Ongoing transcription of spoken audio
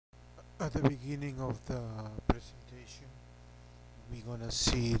At the beginning of the presentation, we're gonna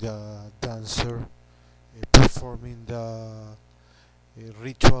see the dancer performing the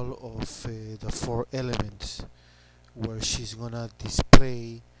ritual of the four elements, where she's gonna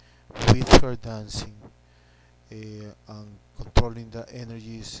display with her dancing and controlling the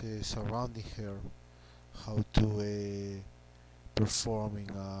energies surrounding her, how to performing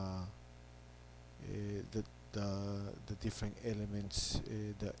the, the the different elements,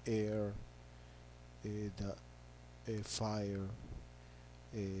 the air, the fire,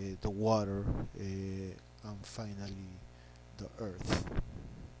 the water, and finally the earth.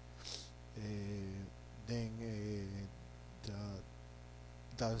 Then the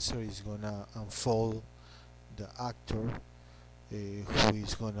dancer is gonna unfold the actor who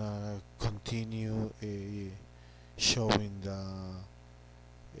is gonna continue showing the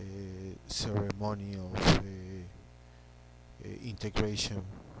ceremony of integration.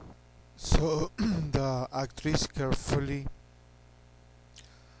 So the actress carefully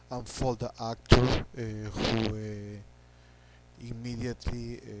unfold the actor who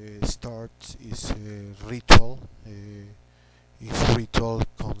immediately starts his ritual. His ritual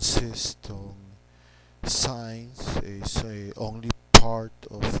consists on signs. Is only part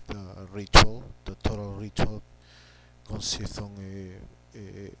of the ritual. The total ritual consists on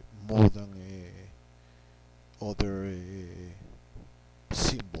more than other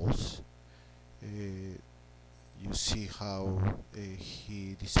symbols. You see how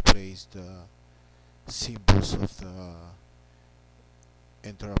he displays the symbols of the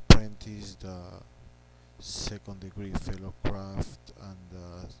enter apprentice, the second degree fellow craft, and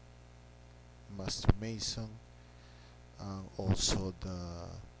the master mason, and also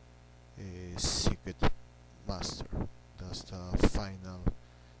the secret master. That's the final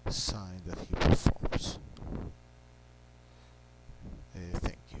sign that he performs.